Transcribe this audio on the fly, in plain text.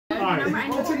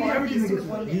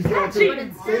He's going to say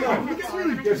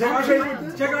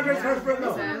no. Check Andre's card for a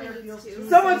no.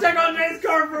 Someone check Andre's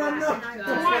card for a no.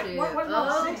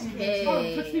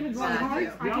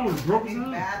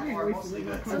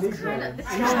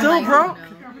 Still broke?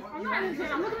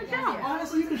 I'm looking at y'all.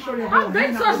 Honestly, you can show your I'm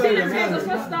big so serious.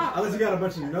 Let's stop. Unless you got a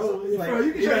bunch of no's. Like,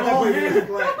 you can show your whole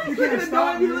hand. You can't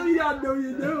stop. You y'all know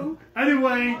you do.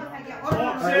 Anyway,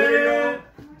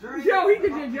 Yo, he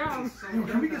did your job. Yo,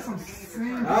 can we get some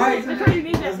sand? Alright, That's why you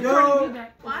need that. let's That's why you go. need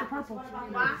that. It's the purple.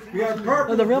 We got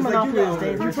purple. Oh, the real Just like Monopoly you is got.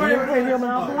 dangerous. You ever play real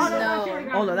Monopoly?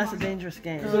 Oh no, that's a dangerous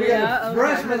game. So we got a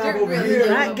freshman up over here.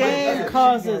 That game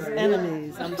causes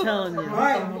enemies, I'm telling you.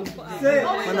 Alright, sit.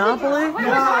 Monopoly?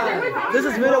 This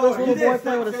is video this little boy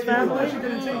playing with his family.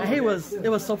 And it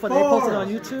was so funny. They posted it on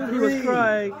YouTube. He was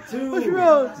crying. What's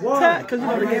wrong? Because you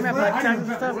know the game had like tags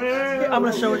and stuff. I'm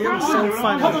gonna show you. It was so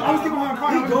funny. I was giving my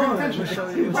card. Keep going. I'm gonna show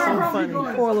you. It was so funny.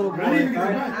 Poor little boy. He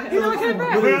never came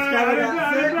back.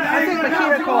 I think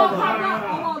Makita called him.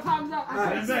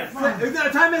 Time's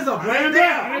up. Time is up, right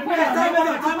there. Time is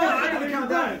up. I gotta count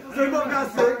down. So we both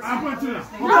got 6. I'm going to now.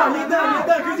 No, you're done,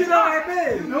 because you know our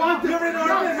biz. No, I'm different in our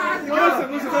biz.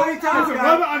 Listen. So we time, Whether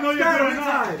I know you're good or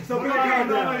not. time. So we gotta count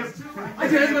down.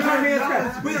 Okay, let's go time hands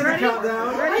fast. We gotta count down.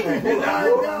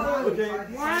 Okay.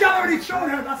 Y'all already showed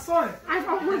him. I saw it.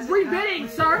 I was rebidding,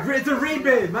 sir. It's a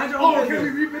rebid. Mind your own Oh, business.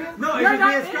 can we rebid it? No, if You're you're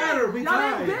not being in. scattered, we Y'all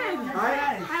tied. ain't bid. Alright?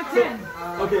 Have 10.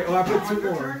 Okay, oh, I put 2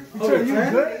 more. So you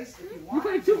 10? good? You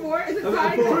put 2 more. Is it Okay,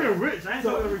 tied? four. Victoria rich. I ain't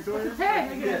told Victoria.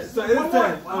 10. Yeah, so it's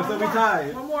 10. Oh, so we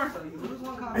tied. One more.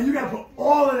 And you gotta put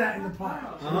all of that in the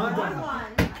pot.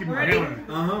 Keep my hand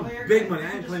on it. Big money.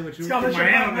 I ain't playing with you. Scott, let's My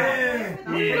hand on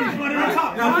show it. it.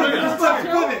 Yeah. Now flip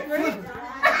it. Flip it.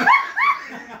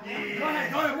 Go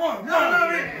ahead, one. No.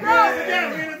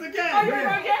 Oh, you want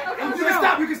to again? Okay, You let's can go.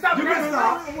 stop. You can stop. You can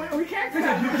stop. We can't You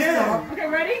stop. can. Okay,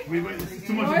 ready? Wait, this is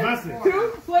too much 1, invested. 2,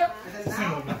 flip.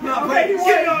 No, Okay, you play. won.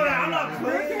 Get on that. I'm not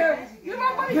playing. Give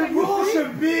my money. The rules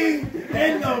should be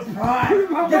in the pot. If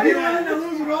you wanted to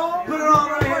lose it all, Put it all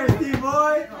right here, Steve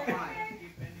boy.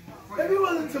 if you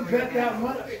willing to bet that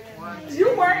much,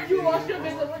 You weren't. You lost your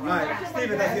business. Alright,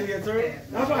 Steven, that's gonna get through.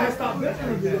 that's why I stopped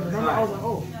betting. Remember, I was like,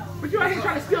 oh. But you out here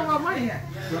trying to steal my money.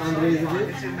 So Andre's it.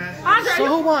 Andre, So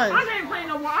who won? Andre ain't playing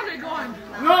no more. Andre going.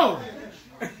 No.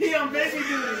 He on baby duty.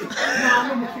 No, I'm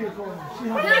gonna keep it for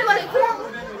him. When you like 4.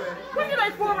 When you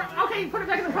like 4. Okay, put it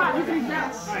back in the pot. You can eat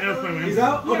that. I never played with He's him.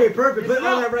 out? Okay, perfect. Put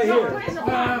all that right No, here. put it in the No,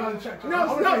 pot. check. No,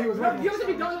 give it to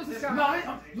me. Don't lose this guy.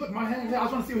 No, look, my hand. I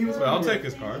just want to see what he was. I'll take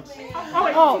his cards. Oh,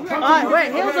 wait. Oh, alright,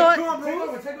 wait, he'll do Come it. on, Take bro.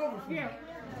 over. Take over. Yeah.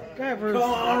 Go ahead, Bruce.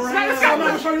 All Let's right. go. I'm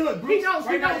gonna show you. Look, He Bruce. knows. He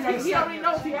Right now, you knows. got a He set. already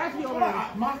knows. He asked me already.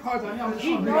 My cards are now.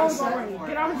 He knows already.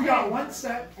 Get out of You his got head. 1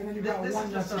 set, and then you got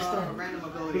 1 that's to start.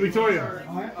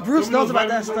 Victoria. Bruce knows about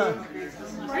that stuff.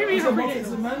 Maybe he's a free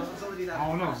Is it men? I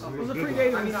don't know. It was a free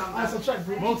game. Alright, so check,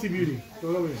 Bruce. Multi beauty.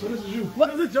 So this is you.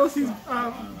 What is it? Josie's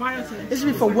biotin. It should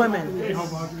be for women.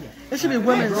 It should be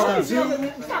women's stuff.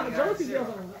 Stop it. Josie deals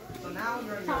on it. So now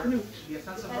you're in your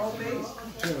defensive role phase.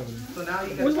 So now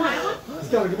you Which got one?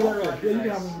 Scott, give me that right. Yeah, you can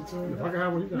have one, Victoria. If I can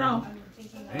have what you got. No.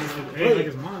 Ain't like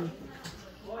it's mine.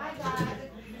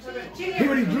 He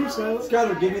already drew, so.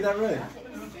 Skylar, give me that right.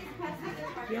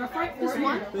 You gotta fight for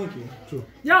it. Thank you.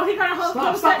 Yo, he got a whole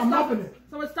Stop, set. I'm upping it.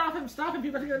 Someone stop him. Stop him.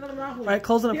 People have to get another Monopoly. Alright,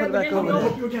 close it and put it back I'm gonna over.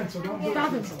 help you again, so don't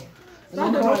Stop him. Stop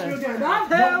Stop him. him. Stop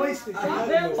Don't him. waste it. Stop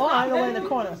him. Oh, I go in the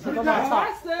corner. So come on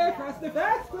top. Faster.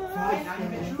 Faster.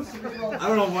 I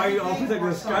don't know why you all protect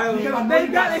the Skylar.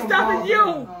 They stopping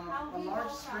you.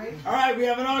 Alright, we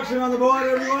have an auction on the board,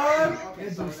 everyone.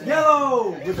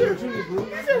 Yellow. Which one you, Blue?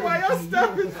 Why y'all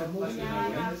stopping?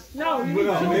 No, you need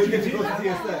Well, maybe get you close to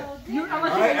your set.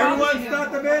 Alright, everyone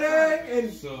start the bidding.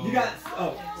 And you got,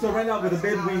 so right now with the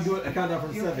bid, we do a countdown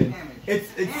from 7. It's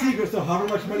secret, so however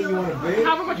much money you want to bid,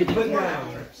 However much you you put think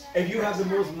down. If you have the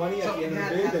most money at the end of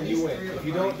the bid, then you win. If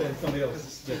you don't, then somebody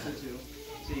else gets it.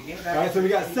 Alright, so we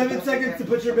got 7 seconds to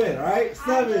put your bid, alright?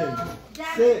 7,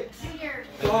 6,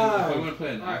 5, 4.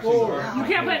 You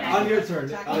can't play On that. your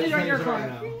turn. Only on your turn.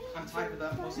 now. I'm tied for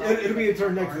that. It'll be your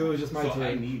turn next, it was just my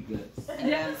turn.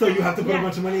 Yeah. So you have to put a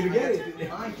bunch of money to get it.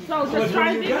 So much just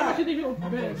try money to you think how got? much you think you'll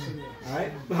bid.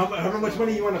 Alright? However much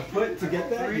money you want to put to get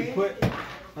that, you put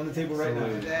on the table right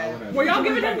now. Were y'all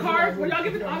giving him cards? Were y'all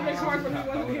giving Andre cards when he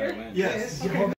wasn't here? Yes.